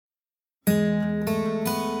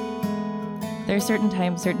There are certain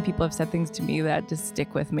times, certain people have said things to me that just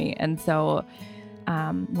stick with me. And so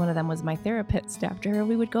one of them was my therapist. After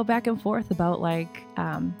we would go back and forth about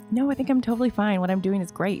no, I think I'm totally fine. What I'm doing is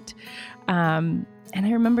great. And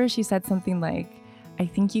I remember she said something like, I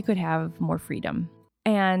think you could have more freedom.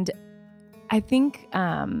 And I think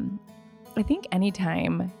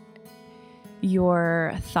anytime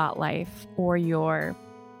your thought life or your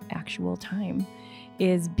actual time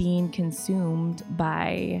is being consumed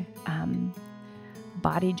by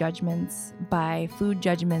body judgments, by food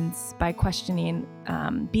judgments, by questioning,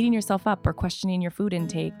 beating yourself up or questioning your food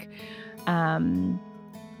intake,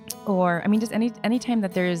 or just any time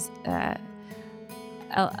that there's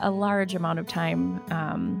a large amount of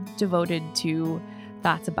time devoted to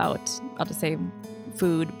thoughts about, I'll just say,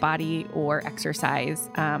 food, body, or exercise,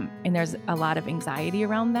 and there's a lot of anxiety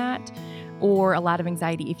around that, or a lot of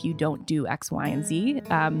anxiety if you don't do X, Y, and Z,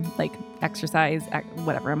 like exercise,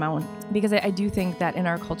 whatever amount. Because I do think that in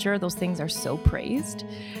our culture, those things are so praised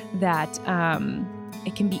that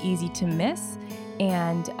it can be easy to miss.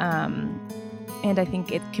 And I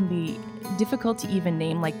think it can be difficult to even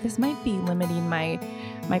name, like, this might be limiting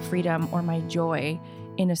my freedom or my joy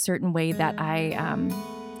in a certain way that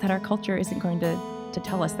that our culture isn't going to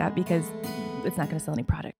tell us that, because it's not going to sell any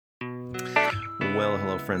product. Well,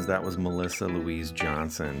 hello, friends. That was Melissa Louise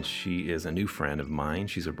Johnson. She is a new friend of mine.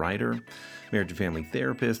 She's a writer, marriage and family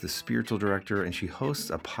therapist, a spiritual director, and she hosts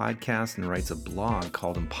a podcast and writes a blog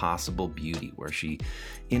called Impossible Beauty, where she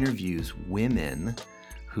interviews women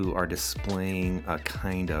who are displaying a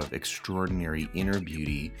kind of extraordinary inner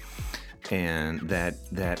beauty, and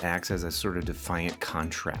that acts as a sort of defiant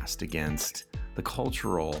contrast against the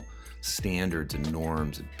cultural standards and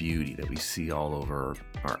norms of beauty that we see all over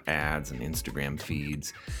our ads and Instagram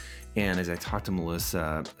feeds. And as I talk to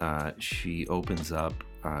Melissa, she opens up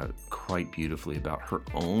quite beautifully about her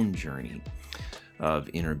own journey of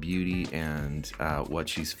inner beauty and what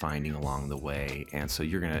she's finding along the way. And so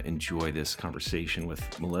you're going to enjoy this conversation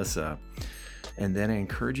with Melissa. And then I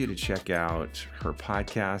encourage you to check out her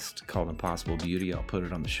podcast called Impossible Beauty. I'll put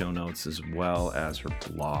it on the show notes, as well as her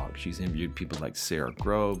blog. She's interviewed people like Sarah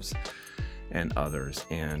Groves and others.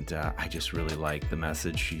 And I just really like the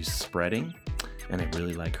message she's spreading, and I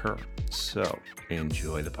really like her. So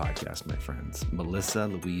enjoy the podcast, my friends. Melissa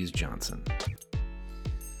Louise Johnson.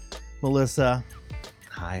 Melissa,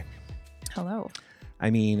 hi. Hello.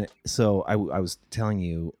 So I was telling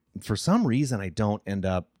you, for some reason, I don't end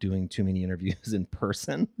up doing too many interviews in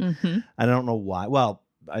person. Mm-hmm. I don't know why. Well,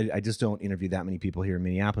 I just don't interview that many people here in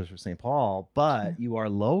Minneapolis or St. Paul, but you are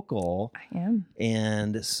local. I am.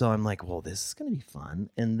 And so I'm like, well, this is going to be fun.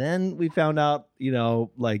 And then we found out,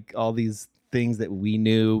 like all these things that we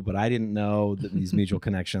knew, but I didn't know, that these mutual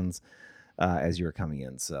connections as you were coming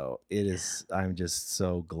in. So I'm just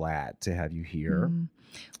so glad to have you here.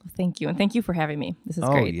 Well, thank you. And thank you for having me. This is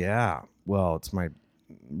great. Oh, yeah. Well, it's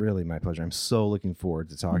really my pleasure. I'm so looking forward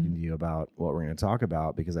to talking to you about what we're going to talk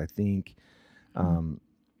about, because I think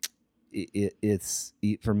it's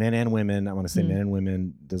for men and women. I want to say men and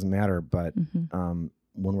women, doesn't matter. But when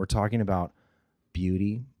we're talking about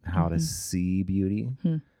beauty, how to see beauty,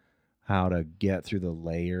 how to get through the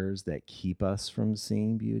layers that keep us from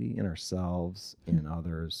seeing beauty in ourselves and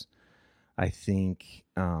others, I think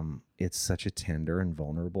it's such a tender and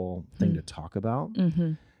vulnerable thing to talk about.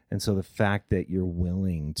 And so the fact that you're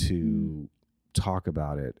willing to talk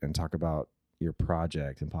about it and talk about your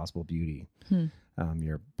project, Impossible Beauty,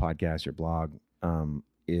 your podcast, your blog,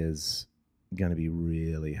 is going to be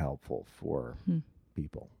really helpful for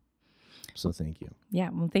people. So thank you. Yeah.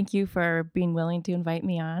 Well, thank you for being willing to invite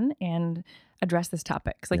me on and address this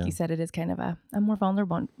topic. 'Cause like you said, it is kind of a more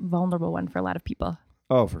vulnerable one for a lot of people.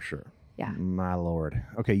 Oh, for sure. Yeah. My Lord.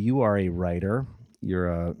 Okay. You are a writer. You're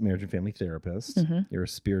a marriage and family therapist. You're a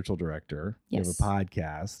spiritual director. Yes. You have a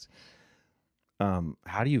podcast.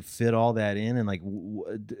 How do you fit all that in? And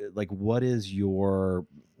what is your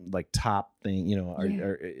top thing?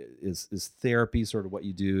 Is therapy sort of what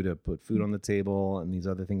you do to put food on the table, and these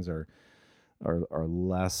other things are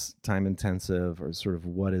less time intensive, or sort of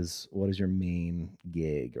what is your main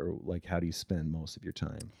gig, or how do you spend most of your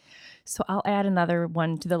time? So I'll add another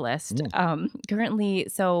one to the list. Currently,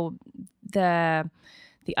 so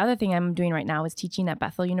the other thing I'm doing right now is teaching at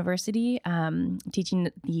Bethel University, teaching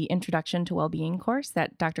the Introduction to Wellbeing course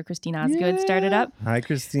that Dr. Christine Osgood started up. Hi,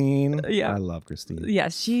 Christine. Yeah. I love Christine. Yeah,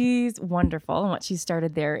 she's wonderful. And what she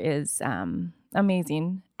started there is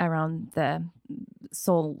amazing around the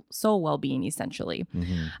soul well-being, essentially.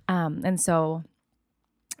 And so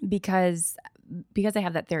because I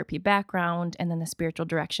have that therapy background and then the spiritual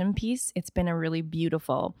direction piece, it's been a really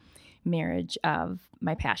beautiful marriage of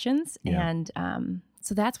my passions. Yeah. And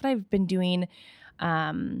so that's what I've been doing.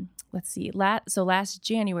 Let's see. Last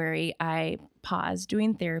January, I paused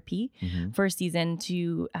doing therapy for a season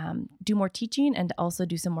to do more teaching and also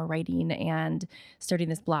do some more writing and starting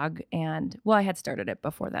this blog. And well, I had started it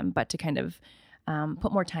before then, but to kind of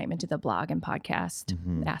put more time into the blog and podcast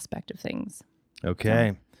aspect of things.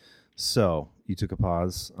 Okay. So you took a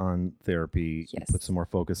pause on therapy, Yes. put some more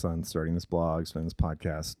focus on starting this blog, starting this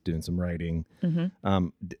podcast, doing some writing. Mm-hmm.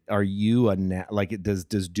 Are you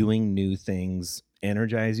does doing new things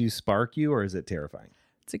energize you, spark you, or is it terrifying?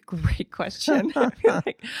 It's a great question. I feel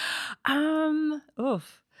like,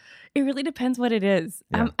 it really depends what it is.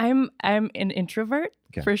 Yeah. I'm an introvert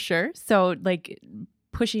for sure. So like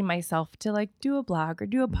pushing myself to like do a blog or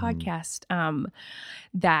do a podcast,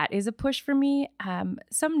 that is a push for me.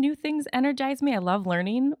 Some new things energize me. I love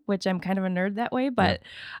learning, which I'm kind of a nerd that way, but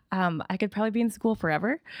I could probably be in school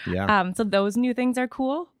forever. Yeah. So those new things are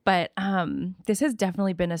cool, but this has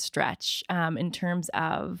definitely been a stretch in terms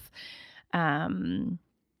of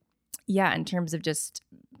just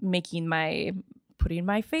putting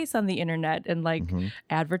my face on the internet and like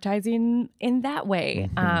advertising in that way.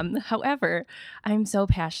 However, I'm so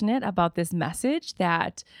passionate about this message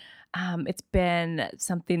that it's been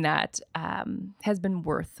something that has been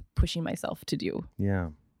worth pushing myself to do. Yeah.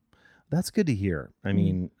 That's good to hear. I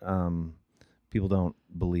mean, people don't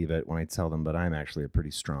believe it when I tell them, but I'm actually a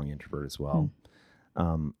pretty strong introvert as well.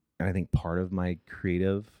 And I think part of my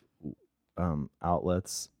creative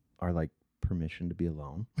outlets are like permission to be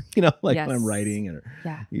alone, like when I'm writing or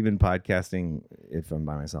even podcasting if I'm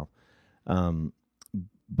by myself.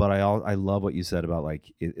 But I love what you said about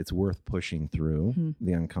like it's worth pushing through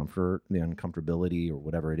the uncomfortability or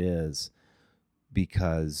whatever it is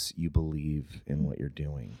because you believe in what you're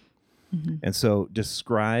doing. And so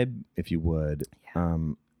describe, if you would,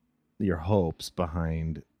 your hopes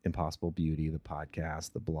behind Impossible Beauty, the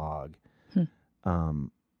podcast, the blog.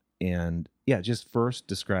 And just first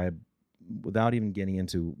describe, without even getting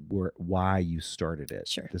into why you started it.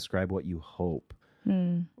 Sure. Describe what you hope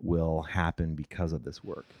will happen because of this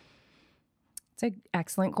work. It's an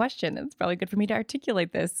excellent question. It's probably good for me to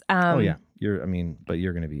articulate this. But you're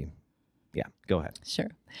going to be, go ahead. Sure.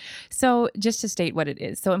 So just to state what it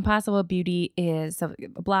is. So Impossible Beauty is a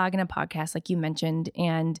blog and a podcast, like you mentioned,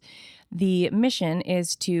 and the mission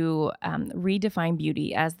is to redefine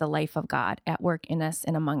beauty as the life of God at work in us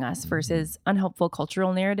and among us versus unhelpful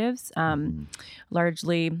cultural narratives.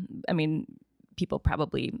 Largely, I mean, people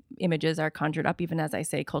probably, images are conjured up, even as I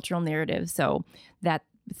say, cultural narratives. So that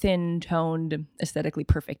thin-toned, aesthetically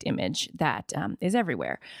perfect image that is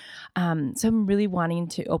everywhere. So I'm really wanting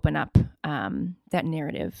to open up that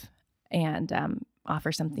narrative and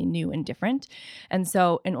offer something new and different. And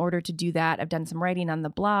so in order to do that, I've done some writing on the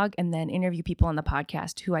blog and then interview people on the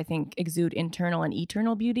podcast who I think exude internal and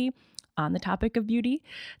eternal beauty on the topic of beauty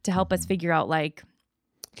to help us figure out like...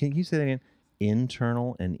 Can you say that again?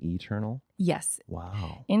 Internal and eternal? Yes.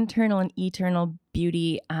 Wow. Internal and eternal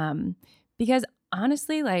beauty. Because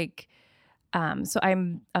honestly, like, so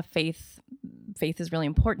I'm a faith is really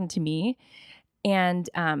important to me. And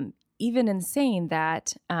even in saying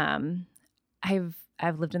that,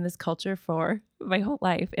 I've lived in this culture for my whole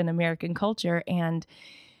life, in American culture, and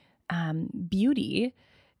beauty,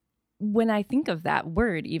 when I think of that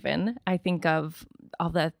word, even, I think of all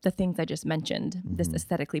the things I just mentioned, this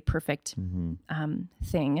aesthetically perfect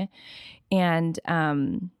thing. And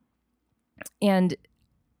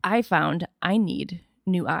I found I need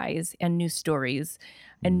new eyes and new stories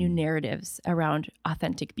and new narratives around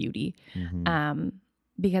authentic beauty,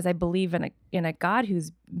 because I believe in a God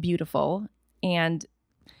who's beautiful, and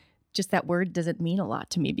just that word doesn't mean a lot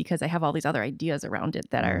to me because I have all these other ideas around it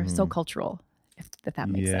that are so cultural, if that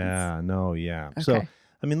makes sense. Yeah, no, yeah. Okay. So,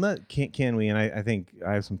 I mean, can we, and I think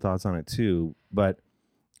I have some thoughts on it too, but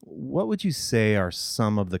what would you say are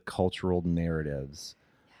some of the cultural narratives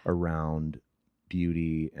around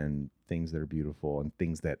beauty and things that are beautiful and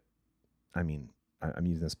things that, I mean, I'm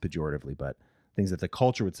using this pejoratively, but things that the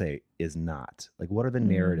culture would say is not? Like, what are the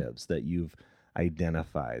narratives that you've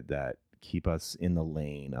identified that keep us in the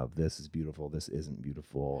lane of this is beautiful, this isn't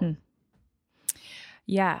beautiful?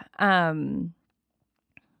 Yeah.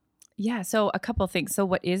 So a couple of things. So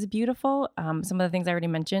what is beautiful? Some of the things I already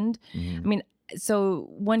mentioned. I mean, so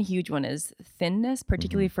one huge one is thinness,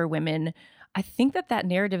 particularly for women. I think that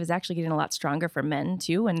narrative is actually getting a lot stronger for men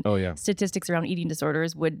too. And statistics around eating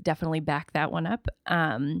disorders would definitely back that one up.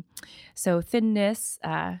 So thinness,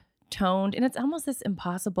 toned, and it's almost this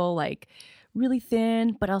impossible, like really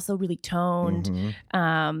thin, but also really toned.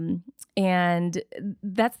 And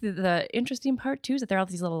that's the interesting part too, is that there are all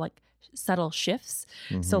these little like subtle shifts.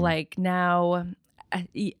 So like now,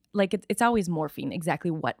 like it's always morphing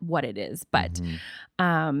exactly what it is, but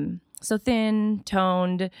so thin,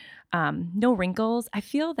 toned, no wrinkles. I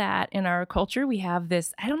feel that in our culture we have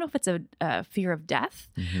this, I don't know if it's a fear of death,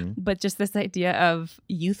 but just this idea of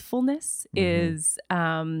youthfulness is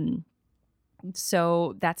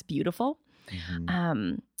so that's beautiful.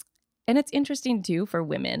 And it's interesting too for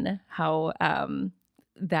women how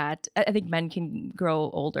that I think men can grow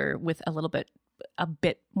older with a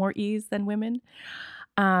bit more ease than women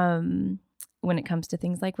when it comes to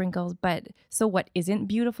things like wrinkles. But so what isn't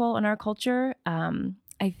beautiful in our culture?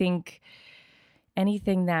 I think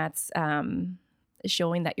anything that's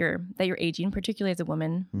showing that you're aging, particularly as a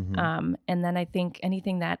woman. And then I think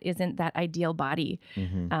anything that isn't that ideal body.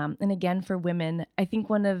 And again, for women, I think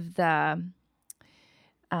one of the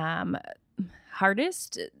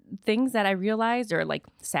hardest things that I realized, or like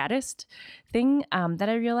saddest thing that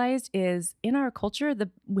I realized, is in our culture, the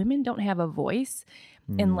women don't have a voice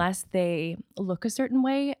unless they look a certain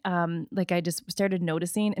way. Like I just started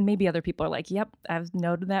noticing, and maybe other people are like, yep, I've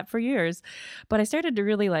noted that for years. But I started to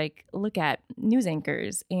really like look at news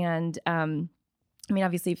anchors and, I mean,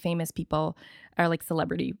 obviously famous people are like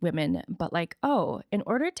celebrity women, but like, oh, in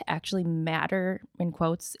order to actually matter, in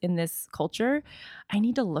quotes, in this culture, I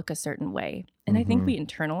need to look a certain way. And I think we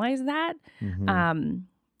internalize that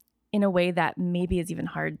in a way that maybe is even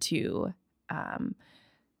hard to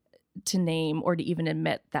name or to even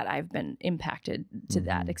admit that I've been impacted to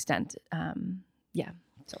that extent.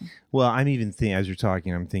 So. Well, I'm even thinking, as you're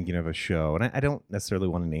talking, I'm thinking of a show, and I don't necessarily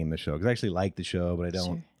want to name the show because I actually like the show, but I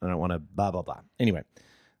don't want to blah, blah, blah. Anyway,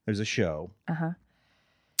 there's a show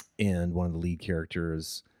and one of the lead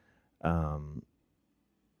characters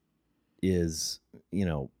is,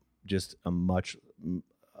 just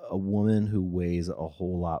a woman who weighs a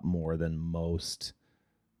whole lot more than most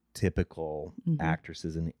typical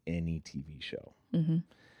actresses in any TV show. And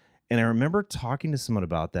I remember talking to someone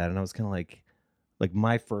about that, and I was kind of like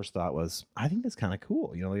my first thought was, I think that's kind of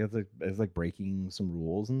cool. It's like breaking some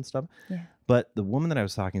rules and stuff. Yeah. But the woman that I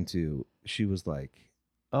was talking to, she was like,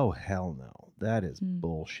 oh, hell no, that is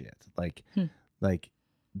bullshit.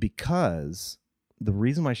 Because the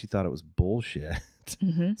reason why she thought it was bullshit,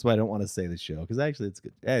 that's why I don't want to say the show, because actually it's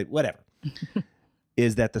good. Hey, whatever.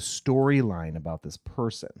 Is that the storyline about this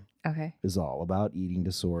person is all about eating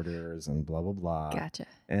disorders and blah, blah, blah. Gotcha.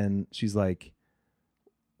 And she's like,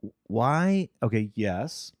 why? Okay,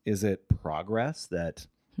 yes. Is it progress that,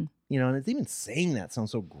 and it's even saying that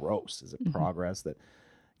sounds so gross. Is it progress that,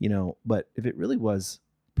 but if it really was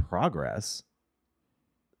progress,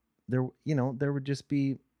 there would just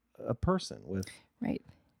be a person with, right.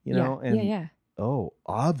 And oh,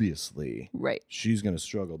 obviously, right. she's going to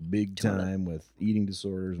struggle big time with eating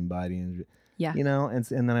disorders and body injury. Yeah. And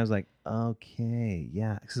then I was like, okay,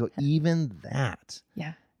 yeah. So even that.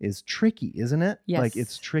 Yeah. Is tricky, isn't it? Yes. Like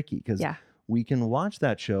it's tricky because we can watch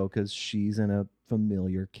that show because she's in a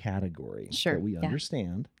familiar category that we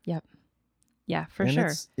understand. Yep. Yeah, for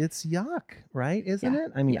sure. It's yuck, right? Isn't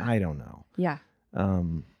it? I mean, I don't know. Yeah.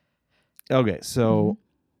 Okay, so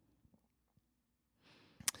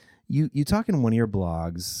you talk in one of your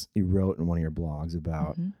blogs, you wrote in one of your blogs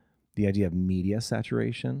about the idea of media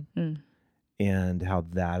saturation. And how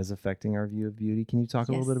that is affecting our view of beauty. Can you talk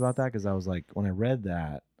a little bit about that? Because I was like, when I read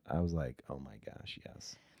that, I was like, oh my gosh,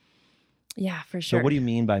 yes. Yeah, for sure. So what do you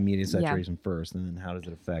mean by media saturation first? And then how does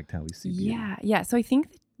it affect how we see beauty? Yeah. So I think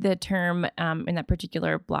the term in that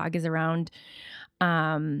particular blog is around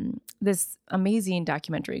this amazing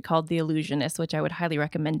documentary called The Illusionist, which I would highly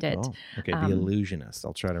recommend it. Oh, okay. The Illusionist.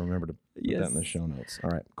 I'll try to remember to put that in the show notes.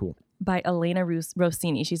 All right, cool. By Elena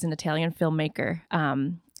Rossini. She's an Italian filmmaker.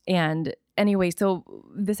 And anyway, so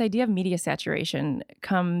this idea of media saturation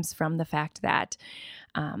comes from the fact that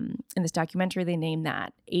in this documentary, they name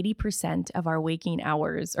that 80% of our waking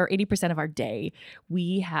hours, or 80% of our day,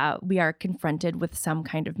 we are confronted with some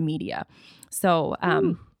kind of media. So, I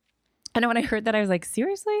know when I heard that, I was like,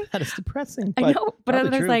 seriously? That is depressing. I know, but I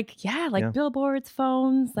was like, billboards,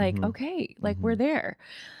 phones, like, okay, like we're there.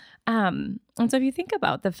 And so if you think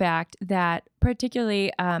about the fact that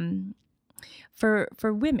particularly, for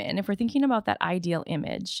women, if we're thinking about that ideal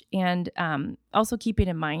image, and also keeping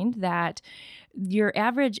in mind that your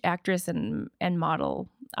average actress and model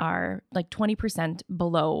are like 20%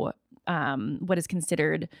 below what is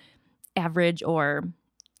considered average or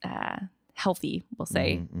healthy, we'll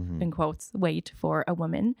say, in quotes, weight for a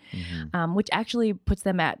woman, which actually puts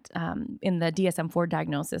them at in the DSM-4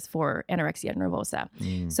 diagnosis for anorexia nervosa.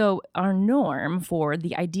 So our norm for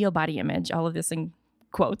the ideal body image, all of this in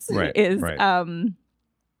quotes, is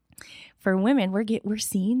for women, we're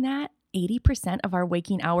seeing that 80% of our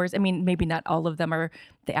waking hours. I mean, maybe not all of them are,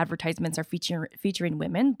 the advertisements are featuring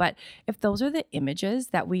women, but if those are the images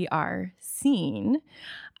that we are seeing,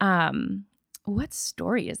 what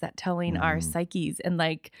story is that telling our psyches, and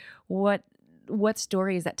like what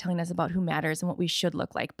story is that telling us about who matters and what we should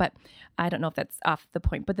look like? But I don't know if that's off the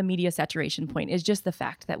point, but the media saturation point is just the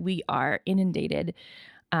fact that we are inundated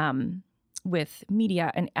with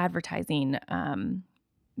media and advertising.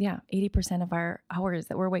 80% of our hours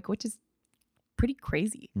that we're awake, which is pretty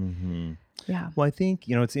crazy. Yeah. Well, I think,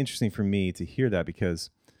 it's interesting for me to hear that, because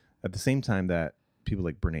at the same time that people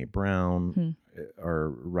like Brene Brown are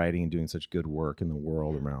writing and doing such good work in the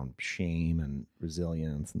world around shame and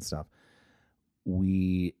resilience and stuff,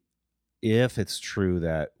 if it's true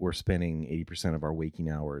that we're spending 80% of our waking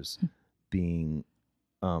hours being,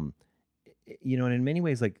 and in many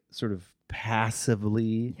ways, like sort of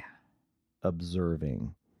passively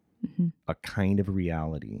observing a kind of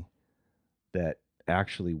reality that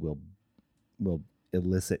actually will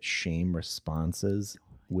elicit shame responses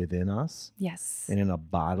within us. Yes. And in a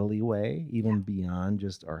bodily way, even beyond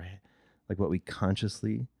just our, like what we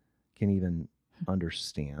consciously can even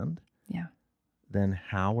understand. Yeah. Then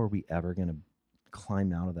how are we ever going to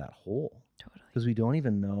climb out of that hole? Totally. Because we don't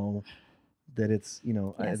even know that it's,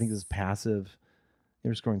 I think this is passive.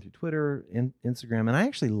 You're scrolling through Twitter and Instagram, and I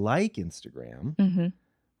actually like Instagram.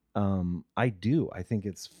 I do. I think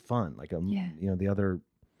it's fun. Like, the other,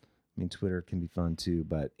 Twitter can be fun too,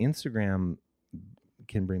 but Instagram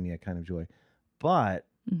can bring me a kind of joy. But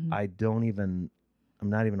I'm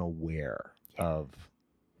not even aware of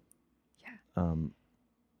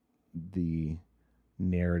the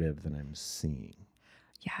narrative that I'm seeing.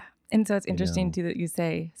 Yeah. And so it's interesting too that you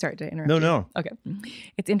say, sorry to interrupt. No. Okay.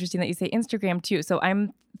 It's interesting that you say Instagram too. So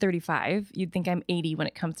I'm 35. You'd think I'm 80 when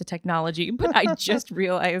it comes to technology, but I just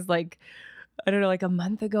realized, like, I don't know, like a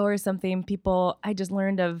month ago or something, I just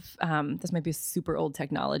learned of, this might be super old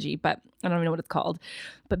technology, but I don't even know what it's called.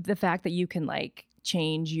 But the fact that you can like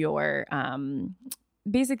change your,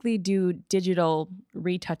 basically do digital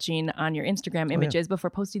retouching on your Instagram images before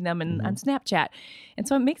posting them on Snapchat. And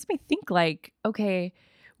so it makes me think like, okay,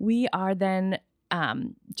 we are then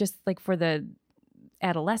just like for the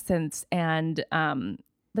adolescents and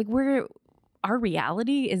like our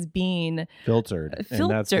reality is being filtered. And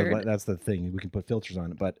that's the thing. We can put filters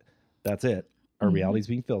on it, but that's it. Our reality is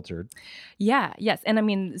being filtered. Yeah. Yes.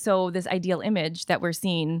 And so this ideal image that we're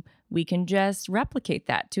seeing, we can just replicate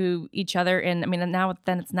that to each other. And now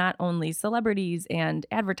then it's not only celebrities and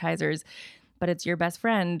advertisers, but it's your best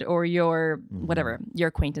friend or your whatever, your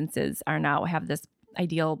acquaintances have this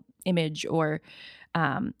ideal image or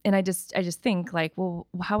and I just think like, well,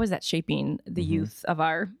 how is that shaping the youth of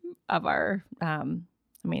our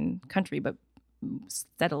country, but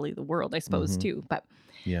steadily the world, I suppose, too. But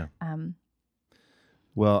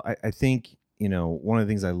well, I think one of the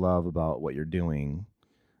things I love about what you're doing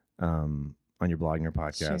on your blog and your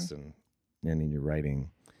podcast and in your writing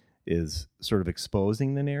is sort of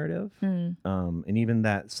exposing the narrative, and even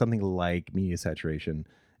that something like media saturation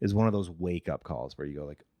is one of those wake up calls where you go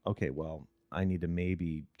like, okay, well, I need to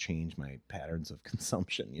maybe change my patterns of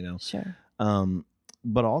consumption, Sure.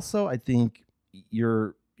 But also I think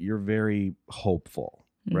you're very hopeful,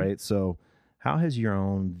 right? So how has your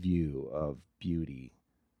own view of beauty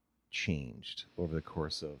changed over the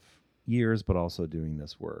course of years, but also doing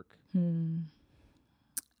this work?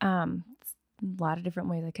 A lot of different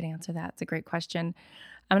ways I could answer that. It's a great question.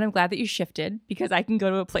 I'm glad that you shifted, because I can go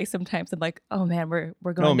to a place sometimes I'm like, oh man,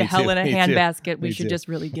 we're going to hell in a handbasket. We should just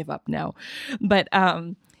really give up now. But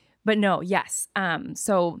no, yes.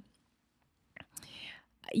 So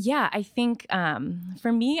yeah, I think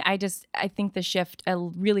for me, I think a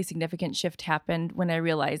really significant shift happened when I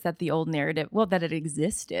realized that the old narrative, that it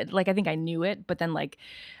existed. Like, I think I knew it, but then like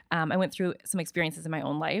I went through some experiences in my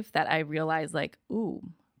own life that I realized like, ooh,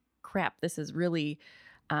 crap, this is really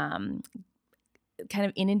kind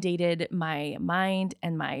of inundated my mind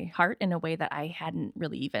and my heart in a way that I hadn't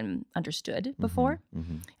really even understood before.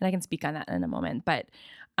 And I can speak on that in a moment. But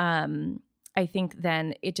I think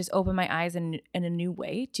then it just opened my eyes in a new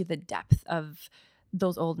way to the depth of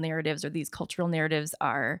those old narratives, or these cultural narratives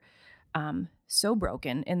are so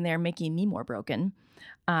broken, and they're making me more broken,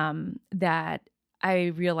 that I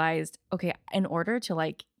realized, okay, in order to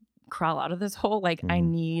like crawl out of this hole, like I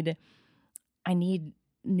need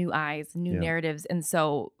new eyes, new narratives. And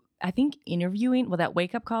so I think interviewing, well, that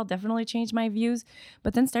wake up call definitely changed my views,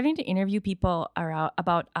 but then starting to interview people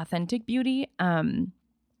about authentic beauty. And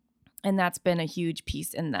that's been a huge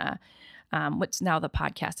piece in the, what's now the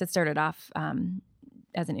podcast. It started off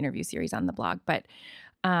as an interview series on the blog, but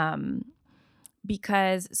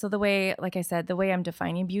because, so the way, like I said, the way I'm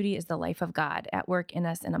defining beauty is the life of God at work in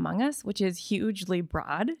us and among us, which is hugely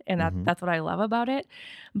broad. And that's what I love about it.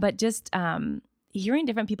 But just hearing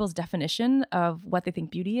different people's definition of what they think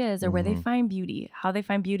beauty is, or where they find beauty, how they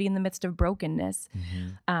find beauty in the midst of brokenness.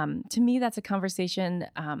 To me, that's a conversation.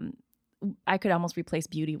 I could almost replace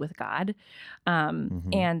beauty with God.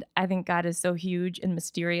 And I think God is so huge and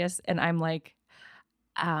mysterious. And I'm like,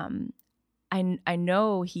 I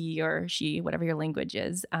know he or she, whatever your language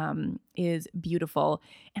is beautiful.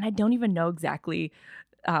 And I don't even know exactly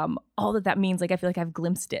all that means. Like, I feel like I've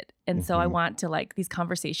glimpsed it. And so I want to, like, these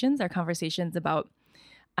conversations are conversations about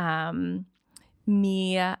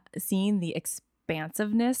me seeing the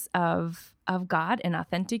expansiveness of God and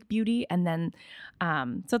authentic beauty. And then,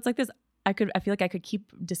 so it's like this, I feel like I could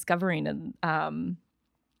keep discovering, and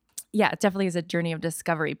yeah, it definitely is a journey of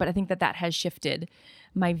discovery, but I think that has shifted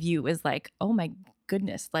my view, is like, oh my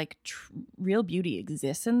goodness, like real beauty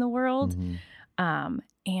exists in the world. And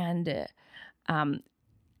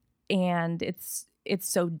it's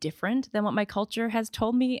so different than what my culture has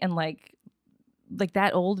told me. And like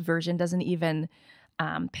that old version doesn't even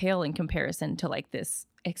pale in comparison to like this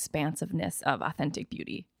expansiveness of authentic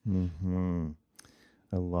beauty.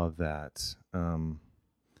 I love that.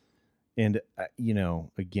 And,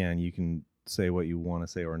 again, you can say what you want to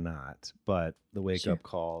say or not, but the wake up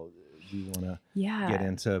call, do you want to get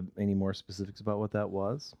into any more specifics about what that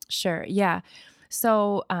was? Sure. Yeah.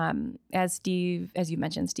 So, as you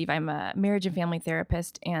mentioned, Steve, I'm a marriage and family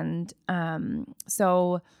therapist. And,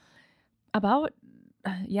 so about,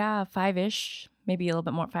 5-ish, maybe a little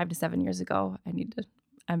bit more, 5 to 7 years ago,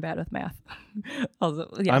 I'm bad with math. Also,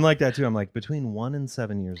 yeah. I'm like that too. I'm like, between 1 and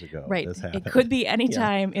 7 years ago, right. This happened. It could be any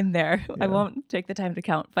time in there. I won't take the time to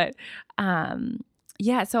count, but,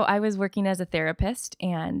 so I was working as a therapist,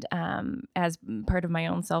 and, as part of my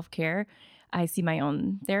own self-care, I see my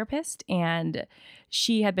own therapist, and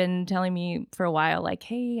she had been telling me for a while, like,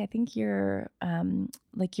 hey, I think your own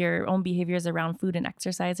behaviors around food and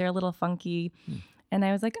exercise are a little funky. And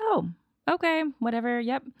I was like, oh, okay, whatever.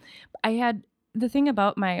 Yep. The thing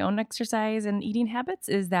about my own exercise and eating habits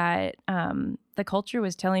is that the culture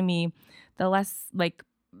was telling me the less like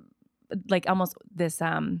almost this,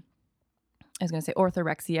 I was going to say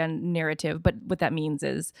orthorexia narrative, but what that means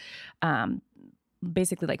is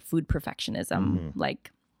basically like food perfectionism,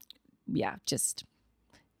 like, just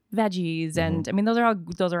veggies. And I mean, those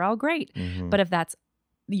are all great. But if that's,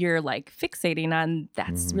 you're like fixating on,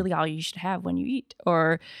 that's really all you should have when you eat,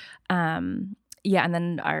 or, and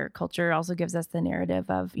then our culture also gives us the narrative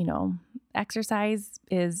of, exercise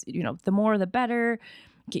is, the more the better,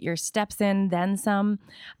 get your steps in, then some.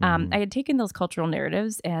 I had taken those cultural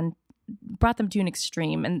narratives and brought them to an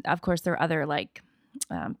extreme. And of course, there are other like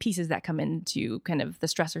pieces that come into kind of the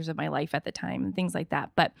stressors of my life at the time and things like that.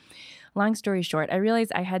 But long story short, I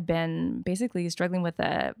realized I had been basically struggling with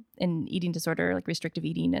an eating disorder, like restrictive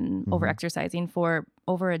eating and over-exercising for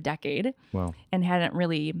over a decade. Wow. And hadn't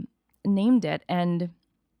really named it. And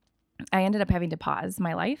I ended up having to pause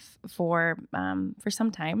my life for some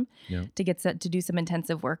time to get to do some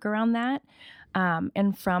intensive work around that.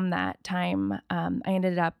 And from that time,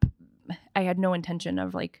 I had no intention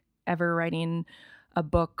of like ever writing a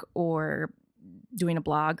book or doing a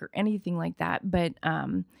blog or anything like that. But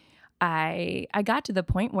I got to the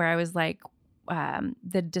point where I was like,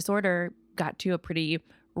 the disorder got to a pretty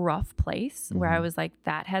rough place where I was like,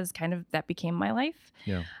 that became my life.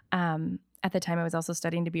 Yeah. At the time, I was also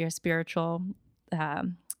studying to be a spiritual,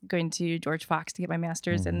 going to George Fox to get my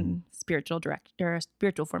master's in spiritual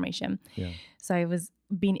formation. Yeah. So I was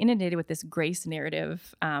being inundated with this grace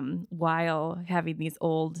narrative while having these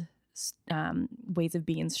old ways of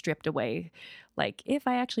being stripped away. Like, if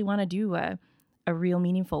I actually want to do a real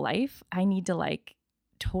meaningful life, I need to like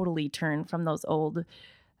totally turn from those old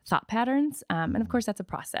thought patterns. And of course, that's a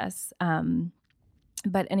process.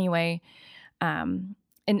 But anyway, and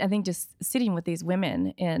I think just sitting with these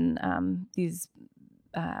women in these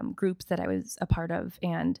groups that I was a part of,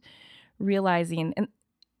 and realizing, and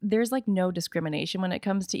there's like no discrimination when it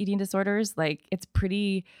comes to eating disorders. Like,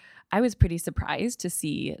 I was pretty surprised to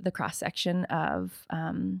see the cross section of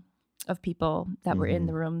people that were in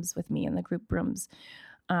the rooms with me, in the group rooms.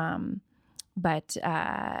 But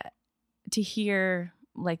to hear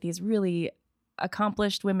like these really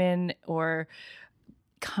accomplished women, or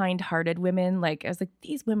kind-hearted women. Like I was like,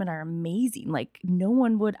 these women are amazing. Like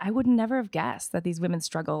I would never have guessed that these women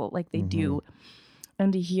struggle like they do.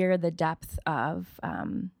 And to hear the depth of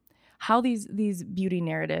how these beauty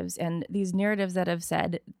narratives and these narratives that have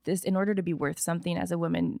said this, in order to be worth something as a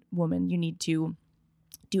woman, you need to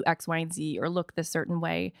do X, Y, and Z or look this certain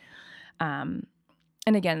way. And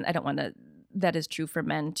again, I don't want to, that is true for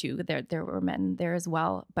men too. There were men there as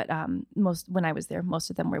well, but when I was there, most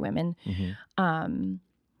of them were women.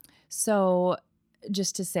 So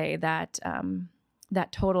just to say that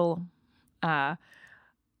that total, I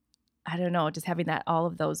don't know, just having that, all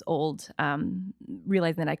of those old,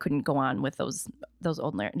 realizing that I couldn't go on with those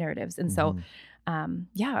old narratives. And so,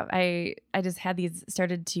 yeah, I just had these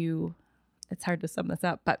started to, it's hard to sum this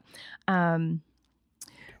up, but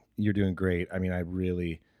you're doing great. I mean,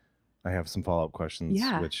 I have some follow-up questions,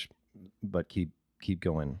 but keep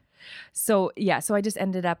going. So, yeah, so I just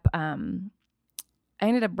ended up, I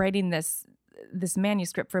ended up writing this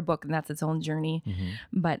manuscript for a book, and that's its own journey.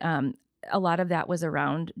 But a lot of that was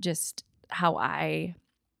around just how I,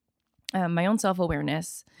 my own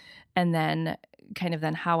self-awareness, and then kind of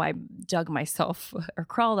how I dug myself or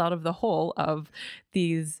crawled out of the hole of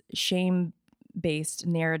these shame-based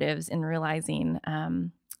narratives and realizing,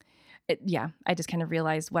 I just kind of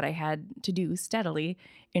realized what I had to do steadily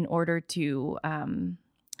in order to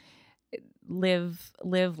live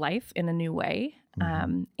life in a new way.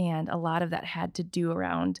 And a lot of that had to do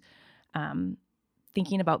around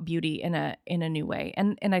thinking about beauty in a new way.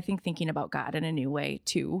 And I think thinking about God in a new way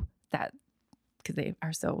too, that because they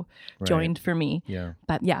are so joined for me. Yeah.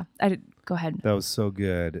 But yeah, go ahead. That was so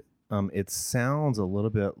good. It sounds a little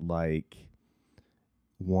bit like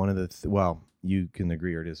one of the, well, you can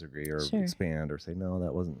agree or disagree or expand or say, no,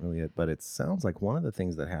 that wasn't really it. But it sounds like one of the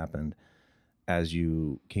things that happened as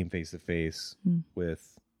you came face to face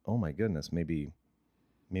with, oh my goodness, maybe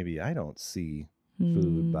I don't see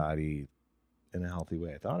food, body in a healthy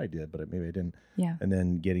way. I thought I did, but maybe I didn't. Yeah. And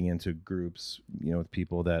then getting into groups, with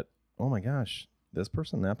people that, oh my gosh, this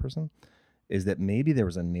person, that person, is that maybe there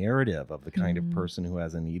was a narrative of the kind of person who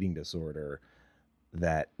has an eating disorder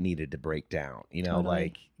that needed to break down, Totally.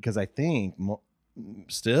 Like, because I think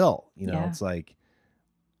still, it's like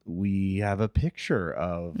we have a picture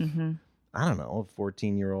of, I don't know, a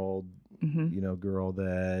 14-year-old, girl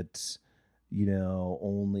that,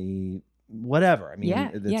 only whatever. I mean,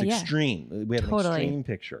 it's extreme. We have an extreme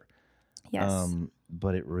picture. Yes.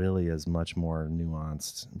 But it really is much more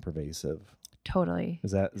nuanced and pervasive. Totally.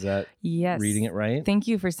 Is that yes. reading it right? Thank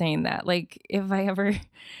you for saying that. Like if I ever,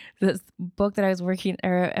 this book that I was working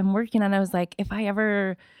on, I was like, if I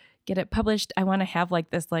ever get it published, I want to have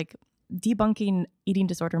like this, like debunking eating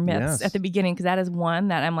disorder myths at the beginning. Cause that is one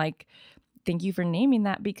that I'm like, thank you for naming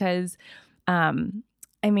that because,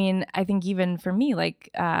 I mean, I think even for me,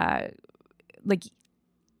 like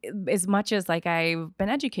as much as like I've been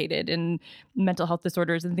educated in mental health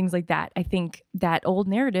disorders and things like that, I think that old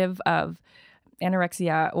narrative of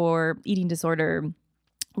anorexia or eating disorder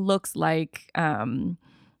looks like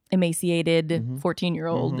emaciated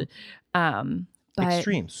 14-year-old. But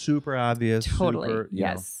extreme, super obvious. Totally. Super,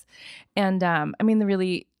 yes. And I mean, the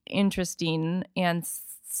really interesting and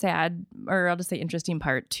sad, or I'll just say interesting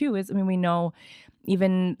part too, is, I mean, we know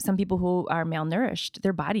even some people who are malnourished,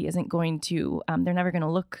 their body isn't going to, they're never going to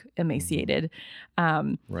look emaciated.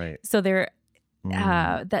 Right. So they're,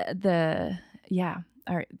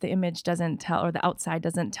 the image doesn't tell, or the outside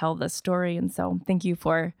doesn't tell the story. And so thank you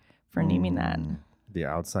for naming that. The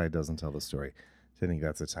outside doesn't tell the story. I think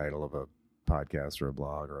that's the title of a podcast or a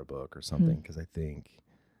blog or a book or something. Because I think,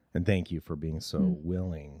 and thank you for being so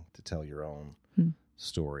willing to tell your own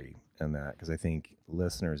story and that, because I think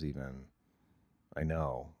listeners even, I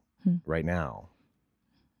know right now,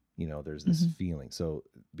 there's this feeling. So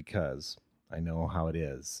because I know how it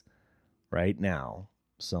is right now,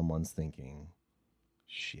 someone's thinking,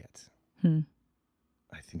 shit, I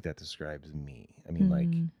think that describes me. I mean,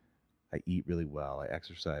 like I eat really well, I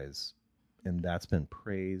exercise, and that's been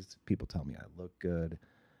praised. People tell me I look good.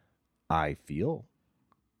 I feel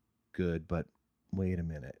good, but wait a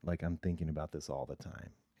minute. Like I'm thinking about this all the time.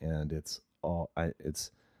 And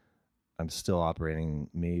I'm still operating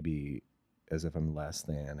maybe as if I'm less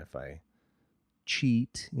than if I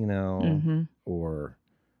cheat, or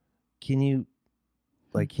can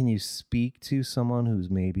you speak to someone who's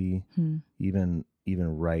maybe even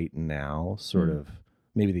right now, sort of,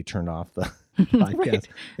 maybe they turned off the podcast, right.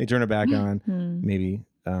 They turn it back on, maybe,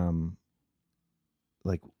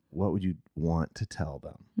 like, what would you want to tell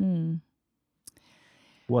them?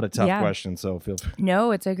 What a tough question. So feel free.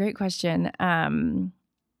 No, it's a great question.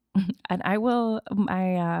 And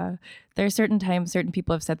there are certain times, certain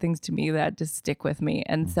people have said things to me that just stick with me.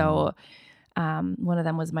 And so one of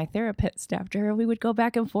them was my therapist. After we would go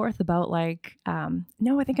back and forth about like,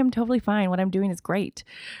 no, I think I'm totally fine. What I'm doing is great.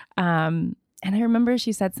 And I remember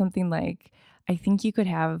she said something like, I think you could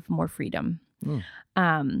have more freedom.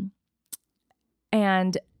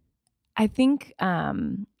 And I think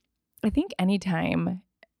anytime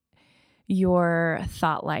your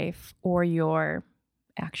thought life or your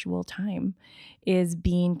actual time is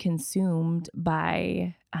being consumed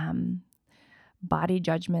by body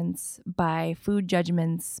judgments, by food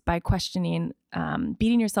judgments, by questioning,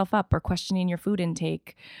 beating yourself up or questioning your food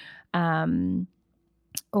intake,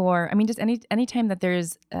 or I mean, just any time that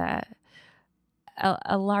there's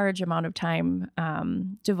a large amount of time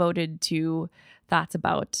devoted to thoughts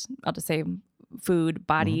about, I'll just say, food,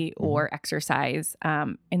 body, or exercise.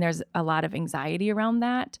 And there's a lot of anxiety around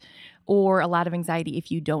that, or a lot of anxiety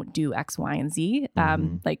if you don't do X, Y, and Z,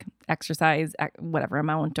 like exercise, whatever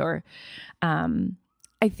amount, or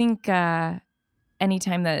I think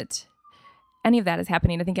anytime that any of that is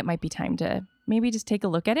happening, I think it might be time to maybe just take a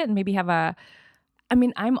look at it and maybe have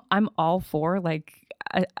I'm all for like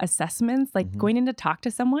assessments, like going in to talk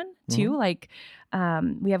to someone too. Like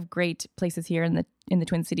we have great places here in the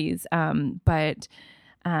Twin Cities, but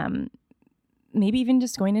maybe even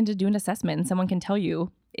just going in to do an assessment and someone can tell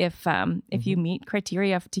you if you meet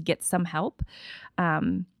criteria to get some help.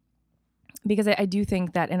 Because I do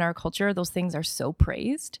think that in our culture, those things are so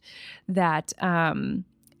praised that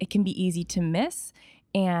it can be easy to miss.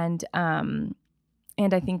 And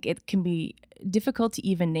I think it can be difficult to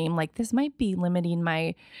even name, like, this might be limiting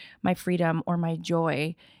my freedom or my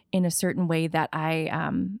joy in a certain way that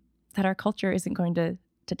that our culture isn't going to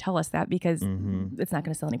tell us that, because it's not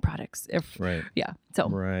going to sell any products. Yeah. So.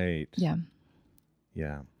 Right. Yeah.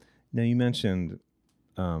 Yeah. Now you mentioned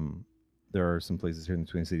there are some places here in the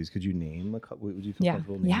Twin Cities. Could you name a couple? Would you feel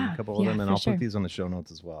comfortable naming a couple of them? And I'll put these on the show notes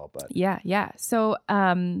as well. But yeah. So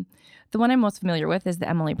the one I'm most familiar with is the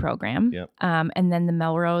Emily program. Yep. And then the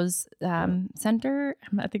Melrose Center.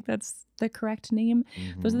 I think that's the correct name.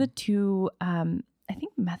 Those are the two. I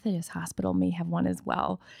think Methodist Hospital may have one as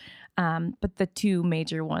well. But the two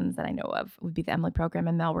major ones that I know of would be the Emily program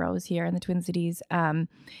and Melrose here in the Twin Cities.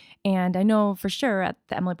 And I know for sure at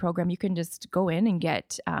the Emily program, you can just go in and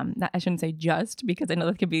get, I shouldn't say just, because I know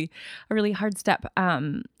that could be a really hard step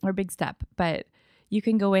or big step, but you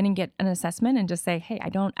can go in and get an assessment and just say, hey, I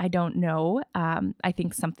don't know. I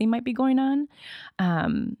think something might be going on.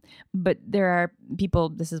 But there are people,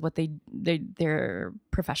 this is what they're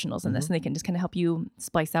professionals in this, and they can just kind of help you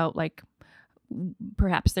splice out, like,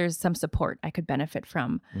 perhaps there's some support I could benefit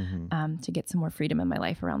from to get some more freedom in my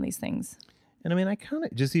life around these things. And I mean, I kind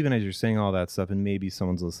of, just even as you're saying all that stuff, and maybe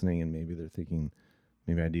someone's listening and maybe they're thinking,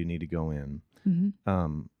 maybe I do need to go in.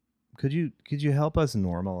 Could you help us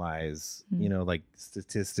normalize, like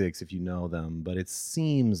statistics if you know them, but it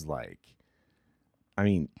seems like, I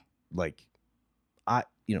mean, like,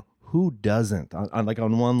 who doesn't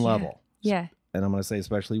on one level? Yeah. And I'm going to say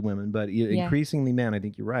especially women, but increasingly men, I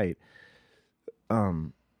think you're right.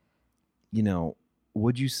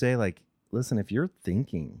 Would you say, like, listen, if you're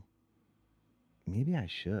thinking, maybe I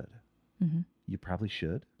should, you probably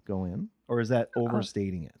should go in? Or is that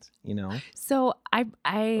overstating it, So I or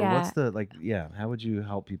what's the, how would you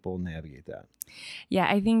help people navigate that? Yeah,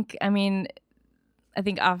 I think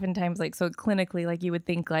oftentimes, like, so clinically, like, you would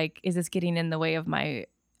think, like, is this getting in the way of my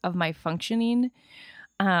functioning?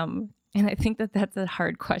 And I think that's a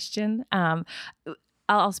hard question.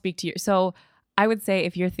 I'll speak to you. So I would say,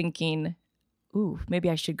 if you're thinking, ooh, maybe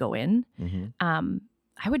I should go in,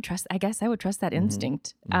 I would trust that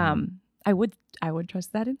instinct. I would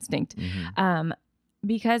trust that instinct.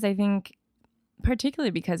 Because I think,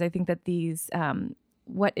 particularly because I think that these,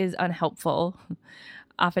 what is unhelpful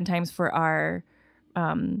oftentimes for our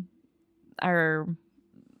the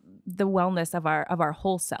wellness of our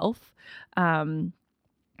whole self,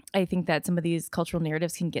 I think that some of these cultural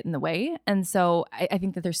narratives can get in the way. And so I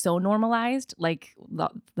think that they're so normalized, like the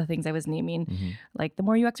things I was naming, like the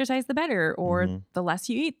more you exercise, the better, or the less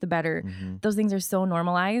you eat, the better. Those things are so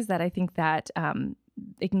normalized that I think that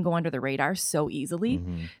they can go under the radar so easily.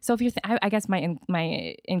 So if you're, I guess my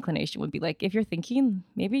inclination would be, like, if you're thinking,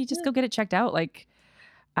 maybe just go get it checked out. Like,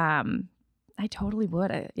 I totally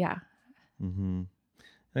would. Yeah.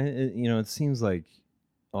 It seems like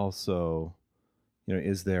also,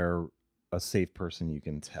 is there a safe person you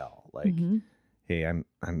can tell? Like, hey, I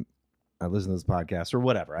listen to this podcast or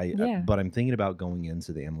whatever. But I'm thinking about going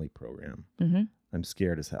into the Emily program. I'm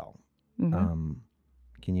scared as hell.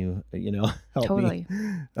 Can you, help totally.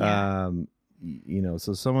 me? Yeah.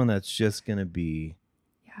 so someone that's just going to be,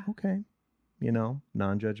 okay,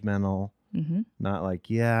 non-judgmental, not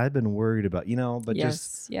like, I've been worried about, but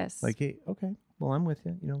just like, hey, okay, well, I'm with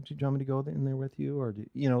you. Do you want me to go in there with you? Or,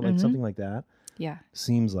 like something like that. Yeah.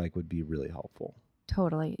 Seems like would be really helpful.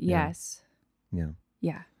 Totally. Yes. Yeah.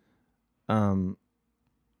 Yeah. Oh,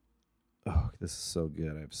 this is so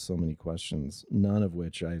good. I have so many questions, none of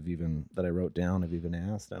which that I wrote down, I've even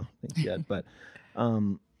asked, I don't think yet. But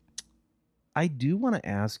I do want to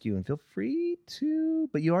ask you, and feel free to,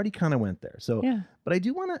 but you already kind of went there. So, but I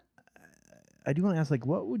do want to ask, like,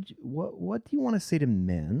 what do you want to say to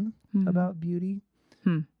men about beauty?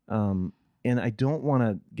 And I don't want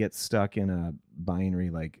to get stuck in a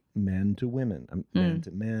binary, like men to women, men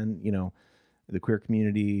to men, the queer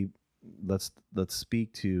community. Let's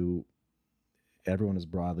speak to everyone as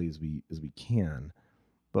broadly as we can.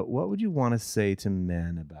 But what would you want to say to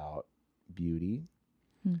men about beauty?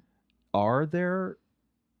 Are there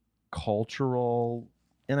cultural,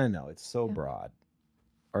 and I know it's so broad,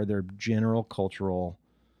 are there general cultural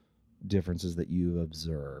differences that you've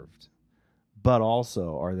observed? But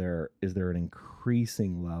also, is there an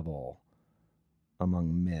increasing level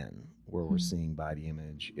among men where we're seeing body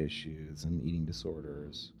image issues and eating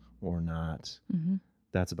disorders or not?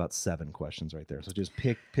 That's about 7 questions right there. So just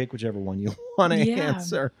pick whichever one you want to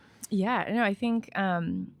answer. Yeah, no, I think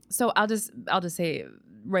so. I'll just say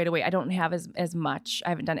right away, I don't have as much. I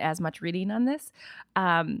haven't done as much reading on this,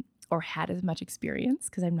 or had as much experience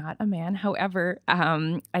because I'm not a man. However,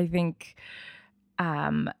 I think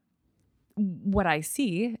what I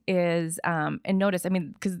see is and notice. I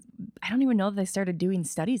mean, because I don't even know that they started doing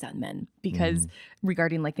studies on men because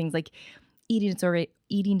regarding like things like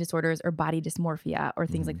eating disorders or body dysmorphia or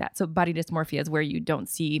things like that. So body dysmorphia is where you don't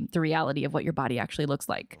see the reality of what your body actually looks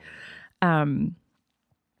like. And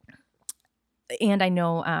I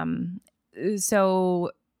know,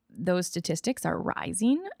 so those statistics are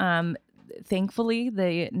rising. Thankfully,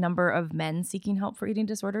 the number of men seeking help for eating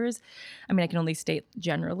disorders, I mean, I can only state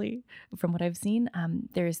generally from what I've seen,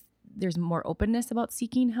 there's more openness about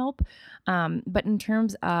seeking help. But in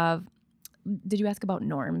terms of, did you ask about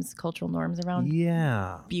norms, cultural norms around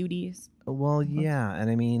beauties? Well, yeah. And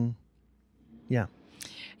I mean, yeah.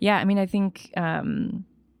 Yeah. I mean, I think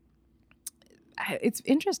it's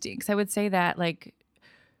interesting because I would say that like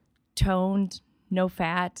toned, no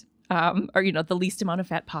fat, or, the least amount of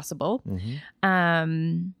fat possible. I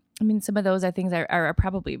mean, some of those things are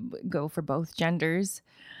probably go for both genders.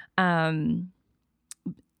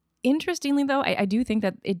 Interestingly, though, I do think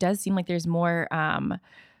that it does seem like there's more,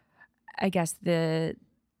 I guess it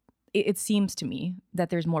seems to me that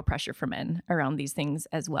there's more pressure for men around these things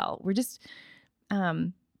as well. We're just,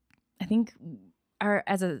 I think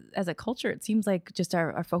as a culture, it seems like just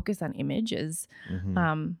our focus on image is,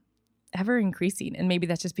 ever increasing. And maybe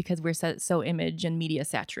that's just because we're so image and media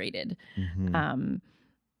saturated.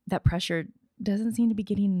 That pressure doesn't seem to be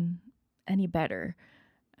getting any better.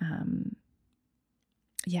 I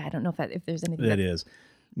don't know if there's anything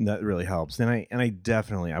that really helps. And I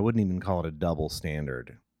definitely, I wouldn't even call it a double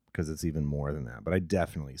standard because it's even more than that. But I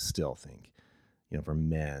definitely still think, for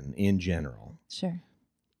men in general,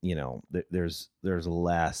 there's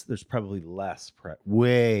probably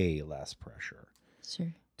way less pressure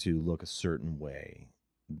to look a certain way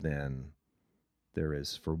than there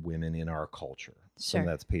is for women in our culture. Some of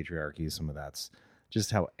that's patriarchy, some of that's just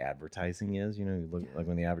how advertising is. You look like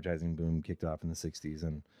when the advertising boom kicked off in the 60s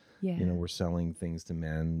and we're selling things to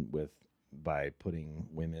men by putting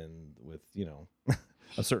women with,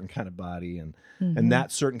 a certain kind of body and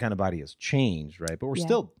that certain kind of body has changed, right? But we're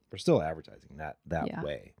still advertising that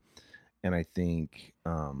way. And I think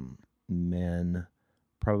men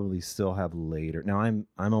probably still have later. Now I'm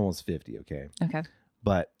almost 50, okay? Okay.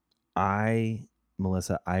 But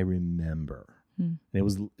Melissa, I remember. And it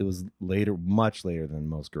was later, much later than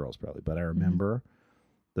most girls probably, but I remember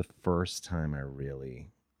the first time I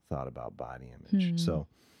really thought about body image. So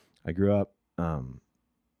I grew up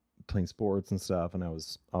playing sports and stuff, and I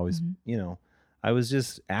was always, I was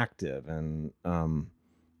just active, and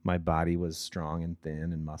my body was strong and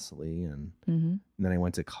thin and muscly, and then I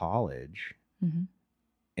went to college,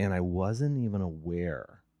 and I wasn't even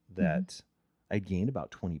aware that I gained about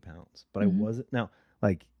 20 pounds, but I wasn't. Now,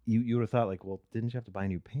 like you would have thought, like, well, didn't you have to buy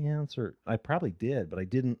new pants? Or I probably did, but I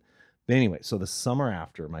didn't. But anyway, so the summer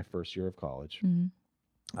after my first year of college,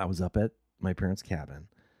 I was up at my parents' cabin,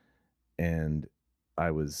 and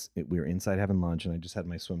we were inside having lunch, and I just had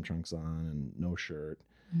my swim trunks on and no shirt.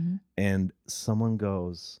 And someone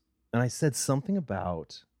goes, and I said something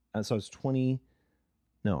about, so I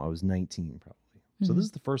was 19 probably. So this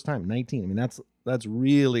is the first time, 19. I mean, that's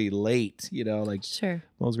really late, like Sure.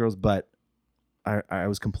 most girls. But I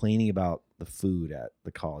was complaining about the food at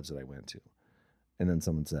the college that I went to. And then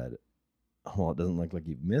someone said, well, it doesn't look like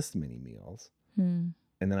you've missed many meals. And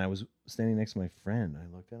then I was standing next to my friend. I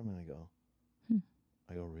looked at him and I go,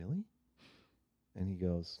 really? And he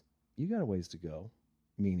goes, you got a ways to go.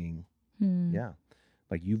 Meaning, yeah,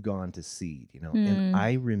 like you've gone to seed, And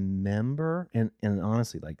I remember, and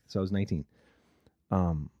honestly, like, so I was 19.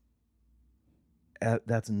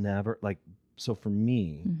 That's never like, so for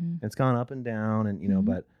me, it's gone up and down and,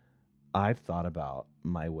 but I've thought about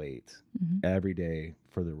my weight every day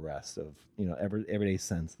for the rest of, every day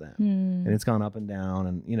since then. And it's gone up and down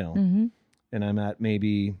and, and I'm at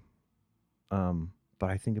maybe, but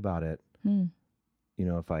I think about it,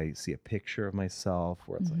 if I see a picture of myself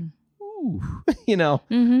where it's like, ooh,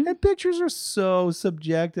 and pictures are so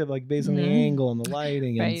subjective, like based on the angle and the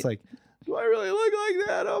lighting. And it's like, do I really look like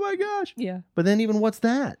that? Oh my gosh. Yeah. But then even what's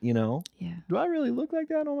that, Yeah. Do I really look like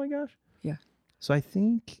that? Oh my gosh. Yeah. So I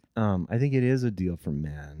think it is a deal for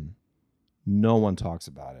men. No one talks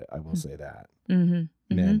about it. I will say that.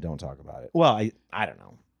 Men don't talk about it. Well, I don't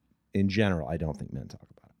know. In general, I don't think men talk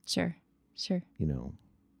about it. Sure.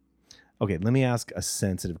 Okay, let me ask a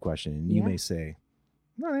sensitive question. And you may say,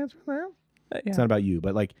 I'm not answering that. Yeah. It's not about you.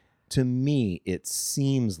 But like, to me, it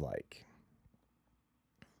seems like,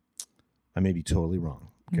 I may be totally wrong.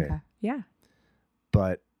 Okay. Yeah.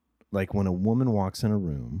 But like when a woman walks in a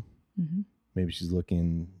room, maybe she's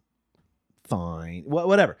looking fine,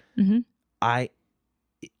 whatever. Let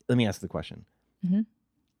me ask the question.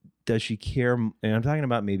 Does she care? And I'm talking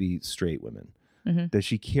about maybe straight women. Does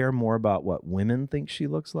she care more about what women think she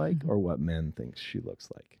looks like or what men think she looks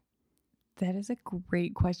like? That is a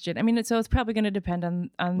great question. I mean, so it's probably going to depend on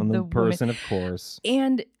the person, woman. Of course.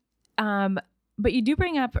 And, but you do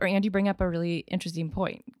bring up, or Andy bring up a really interesting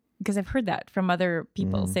point, because I've heard that from other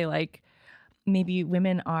people say like, maybe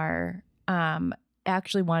women are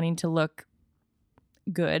actually wanting to look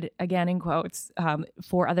good, again in quotes, not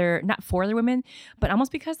for other women, but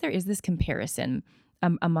almost because there is this comparison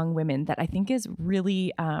among women that I think is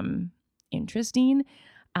really interesting.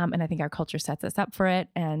 And I think our culture sets us up for it.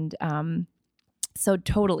 And so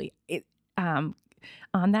totally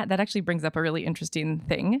on that actually brings up a really interesting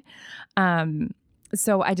thing.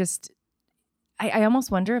 So I almost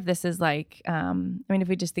wonder if this is like, if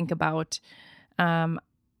we just think about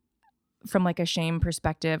from like a shame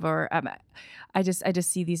perspective, or I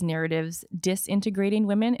just see these narratives disintegrating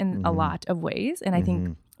women in a lot of ways. And I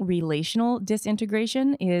think relational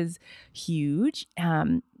disintegration is huge.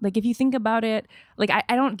 Like if you think about it, like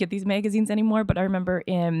I don't get these magazines anymore, but I remember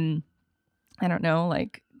in, I don't know,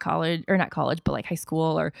 like college, or not college, but like high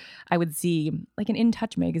school, or I would see like an In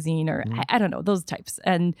Touch magazine, or I don't know, those types.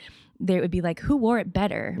 And they would be like, who wore it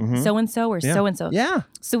better? So-and-so or so-and-so. Yeah.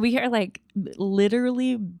 So we are like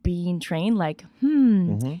literally being trained like,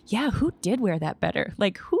 yeah, who did wear that better?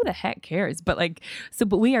 Like, who the heck cares? But like,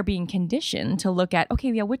 but we are being conditioned to look at,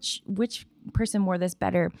 okay, yeah, which person wore this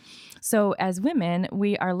better? So as women,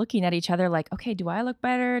 we are looking at each other like, okay, do I look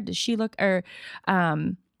better? Does she look,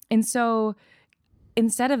 and so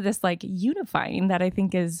instead of this like unifying that I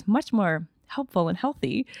think is much more helpful and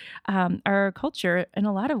healthy, our culture in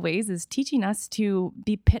a lot of ways is teaching us to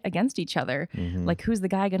be pit against each other. Like, who's the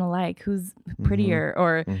guy gonna like, who's prettier,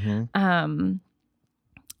 or and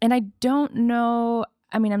I don't know,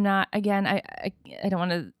 I mean, I'm not, again, I don't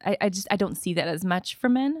want to, I don't see that as much for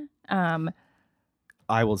men.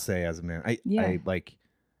 I will say as a man, I like,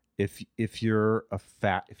 if you're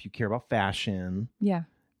if you care about fashion,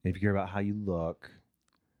 if you care about how you look,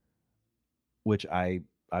 which I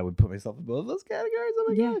would put myself in both of those categories. Oh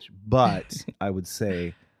my gosh. But I would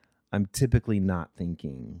say I'm typically not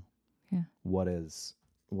thinking, what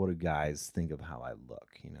do guys think of how I look,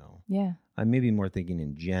 Yeah. I'm maybe more thinking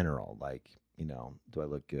in general, like, do I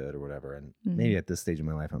look good or whatever? And maybe at this stage of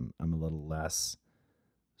my life, I'm a little less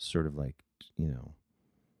sort of like,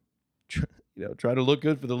 try to look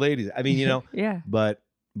good for the ladies. I mean, but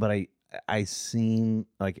I seen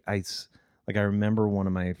I remember one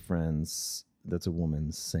of my friends that's a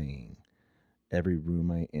woman saying, every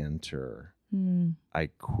room I enter, I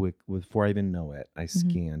before I even know it, I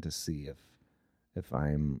scan to see if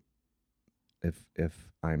I'm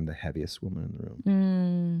the heaviest woman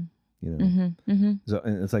in the room. So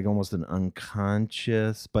and it's like almost an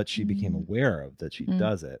unconscious, but she became aware of that she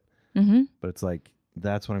does it. But it's like,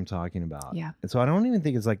 that's what I'm talking about. Yeah. And so I don't even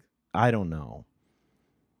think it's like, I don't know.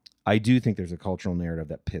 I do think there's a cultural narrative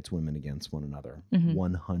that pits women against one another,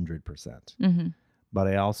 100%. But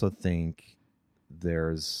I also think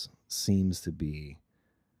seems to be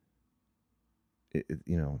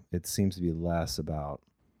it seems to be less about,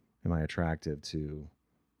 am I attractive to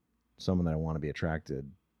someone that I want to be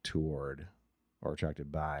attracted toward or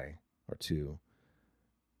attracted by or to.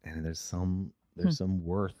 And there's some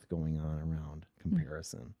worth going on around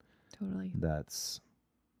comparison. Totally. That's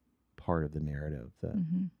part of the narrative that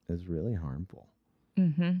is really harmful.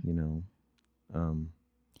 Yeah.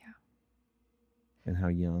 And how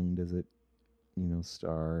young does it,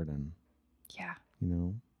 start, and yeah.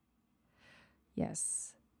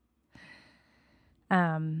 Yes.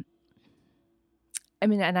 I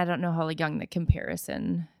mean, and I don't know how young the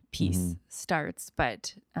comparison piece starts,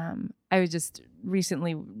 but I was just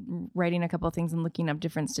recently writing a couple of things and looking up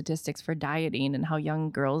different statistics for dieting and how young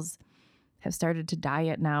girls have started to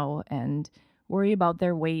diet now and worry about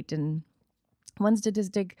their weight. And one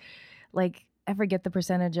statistic, like, I forget the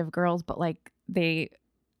percentage of girls, but like a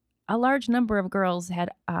large number of girls had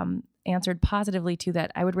answered positively to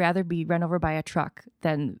that. I would rather be run over by a truck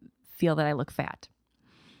than feel that I look fat.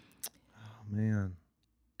 Oh man.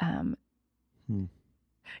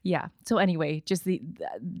 Yeah. So anyway, just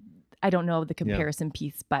I don't know the comparison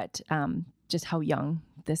piece, but just how young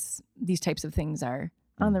these types of things are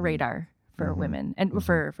on the radar for women and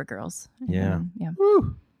for girls. Yeah. Yeah.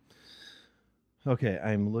 Woo. Okay,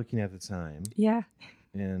 I'm looking at the time. Yeah.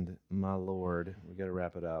 And my Lord, we got to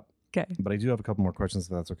wrap it up. Okay. But I do have a couple more questions,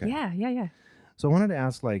 if that's okay. Yeah. So I wanted to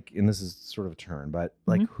ask, like, and this is sort of a turn, but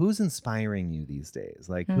like, who's inspiring you these days?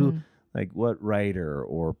 Like, who, like, what writer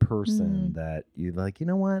or person that you like? You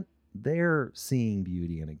know what? They're seeing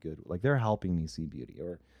beauty in a good, like, they're helping me see beauty,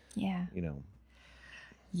 or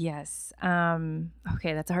Yes.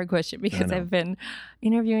 Okay, that's a hard question because I've been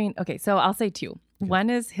interviewing. Okay, so I'll say two. Okay.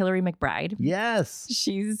 One is Hillary McBride. Yes.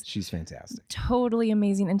 She's fantastic. Totally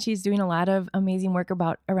amazing. And she's doing a lot of amazing work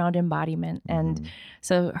around embodiment. And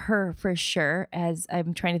so her, for sure, as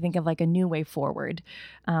I'm trying to think of like a new way forward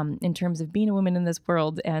in terms of being a woman in this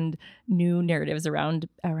world and new narratives around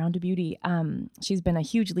beauty. She's been a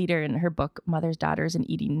huge leader in her book, Mother's Daughters and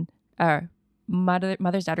Eating,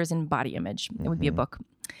 Mother's Daughters in Body Image. It would be a book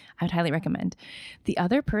I would highly recommend. The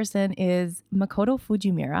other person is Makoto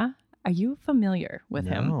Fujimura. Are you familiar with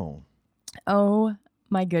him? No. Oh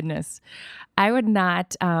my goodness. I would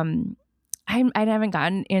not, I haven't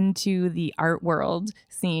gotten into the art world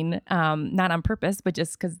scene, not on purpose, but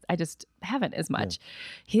just because I just haven't as much.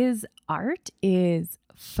 Yeah. His art is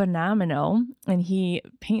phenomenal. And he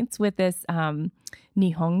paints with this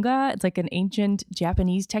Nihonga. It's like an ancient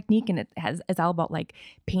Japanese technique, and it's all about like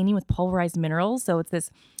painting with pulverized minerals. So it's this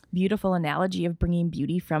beautiful analogy of bringing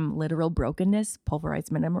beauty from literal brokenness,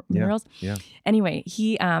 pulverized minerals. Yeah. Anyway,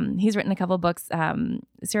 he's written a couple of books.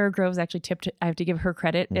 Sarah Groves actually tipped. I have to give her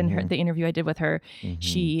credit in the interview I did with her.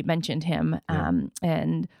 She mentioned him,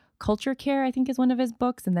 and Culture Care, I think, is one of his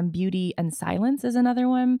books, and then Beauty and Silence is another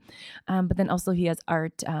one. But then also he has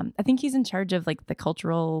art. I think he's in charge of like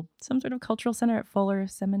some sort of cultural center at Fuller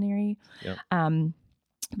Seminary. Yep.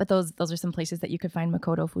 But those are some places that you could find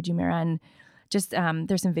Makoto Fujimura, and just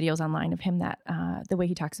there's some videos online of him that the way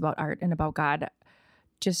he talks about art and about God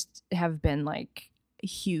just have been like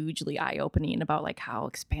hugely eye-opening about like how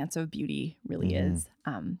expansive beauty really is.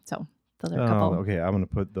 So those are a couple. Okay, I'm going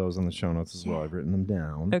to put those on the show notes as well. I've written them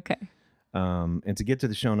down. Okay. And to get to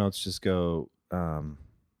the show notes, just go, I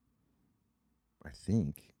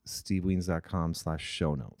think,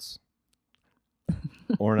 steveweens.com/show notes.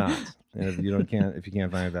 Or not. And if you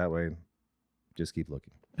can't find it that way, just keep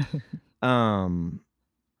looking.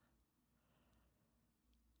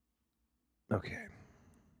 Okay.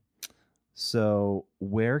 So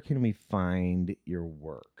where can we find your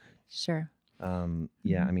work? Sure.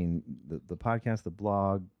 Yeah, I mean, the podcast, the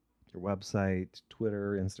blog, your website,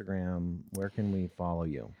 Twitter, Instagram, where can we follow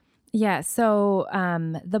you? Yeah, so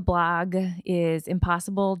the blog is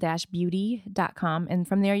impossible-beauty.com, and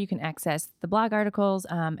from there you can access the blog articles,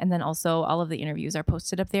 and then also all of the interviews are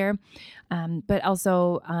posted up there. But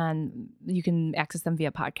also you can access them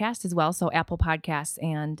via podcast as well, so Apple Podcasts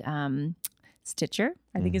and Stitcher,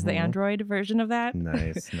 I think, is the Android version of that.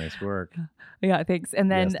 Nice work. Yeah, thanks.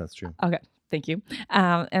 And then yes, that's true. Okay. Thank you.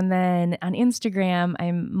 And then on Instagram,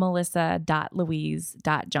 I'm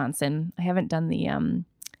melissa.louise.johnson. I haven't done the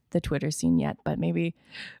Twitter scene yet, but maybe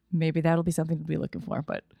that'll be something to be looking for.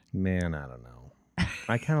 But man, I don't know.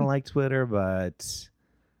 I kind of like Twitter, but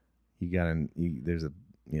you gotta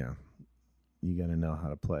know how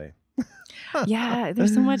to play. Yeah,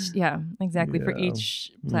 there's so much. Yeah, exactly. Yeah. For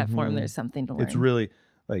each platform, there's something to learn. It's really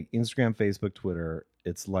like Instagram, Facebook, Twitter.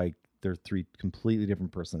 It's like they're three completely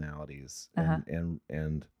different personalities and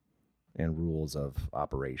rules of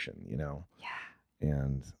operation. Yeah.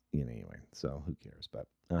 And anyway, so who cares? But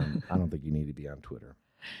I don't think you need to be on Twitter.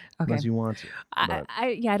 Okay. Unless you want to.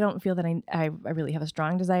 I don't feel that I really have a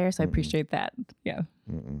strong desire, so I appreciate that. Yeah.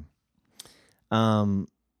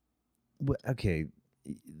 Okay.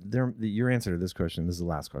 Your answer to this question, this is the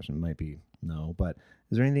last question, might be no, but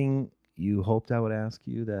is there anything you hoped I would ask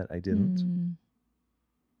you that I didn't?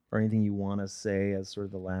 Or anything you want to say as sort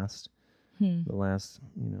of the last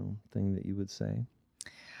thing that you would say?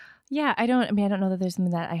 Yeah, I don't know that there's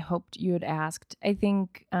something that I hoped you had asked. I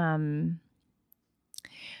think, I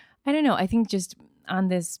don't know. I think just on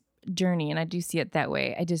this journey, and I do see it that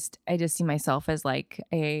way. I just see myself as like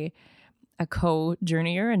a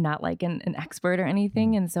co-journeyer and not like an expert or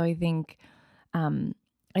anything. And so I think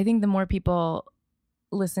the more people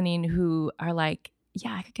listening who are like,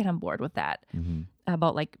 yeah, I could get on board with that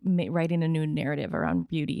about like writing a new narrative around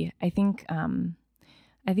beauty. I think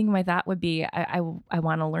my thought would be I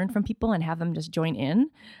want to learn from people and have them just join in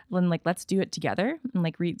and like, let's do it together and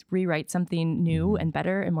like rewrite something new and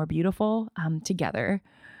better and more beautiful together.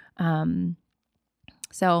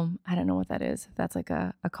 So I don't know what that is. If that's like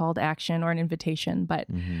a call to action or an invitation, but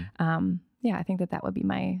yeah, I think that would be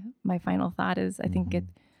my final thought is I think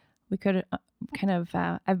we could kind of,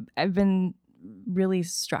 I've been really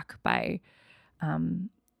struck by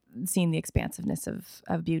seeing the expansiveness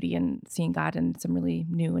of beauty and seeing God in some really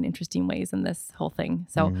new and interesting ways in this whole thing.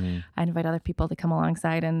 So I invite other people to come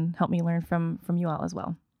alongside and help me learn from you all as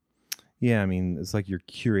well. Yeah, I mean, it's like you're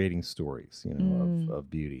curating stories, of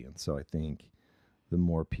beauty. And so I think the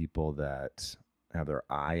more people that have their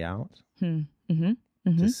eye out to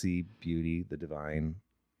see beauty, the divine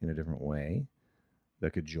in a different way,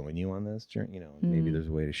 that could join you on this journey, maybe there's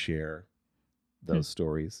a way to share those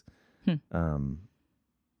stories.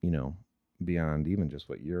 Beyond even just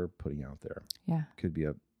what you're putting out there. Yeah. Could be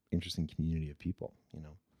a interesting community of people,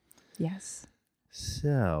 Yes.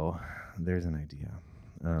 So there's an idea.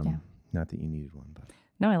 Not that you needed one, but.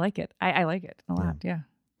 No, I like it. I like it a lot. Yeah.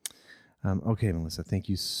 Okay, Melissa, thank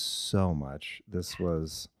you so much. This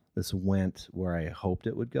went where I hoped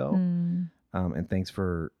it would go. And thanks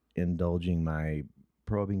for indulging my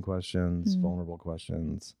probing questions, vulnerable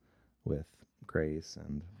questions with grace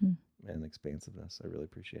and expansiveness. I really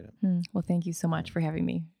appreciate it. Well, thank you so much for having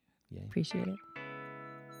me. Yay. Appreciate it.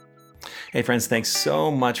 Hey friends, thanks so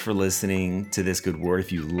much for listening to This Good Word.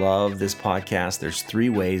 If you love this podcast, there's 3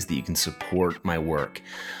 ways that you can support my work.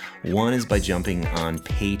 One is by jumping on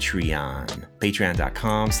Patreon,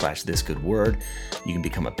 patreon.com/thisgoodword. You can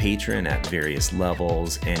become a patron at various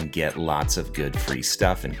levels and get lots of good free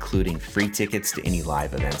stuff, including free tickets to any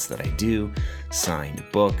live events that I do, signed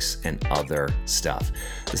books, and other stuff.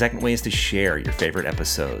 The second way is to share your favorite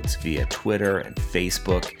episodes via Twitter and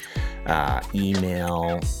Facebook,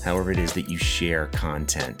 email, however it is that you share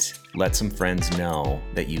content. Let some friends know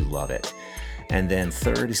that you love it. And then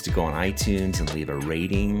third is to go on iTunes and leave a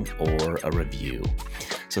rating or a review.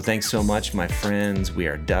 So thanks so much, my friends. We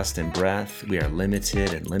are dust and breath. We are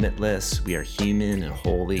limited and limitless. We are human and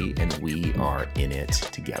holy, and we are in it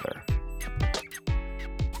together.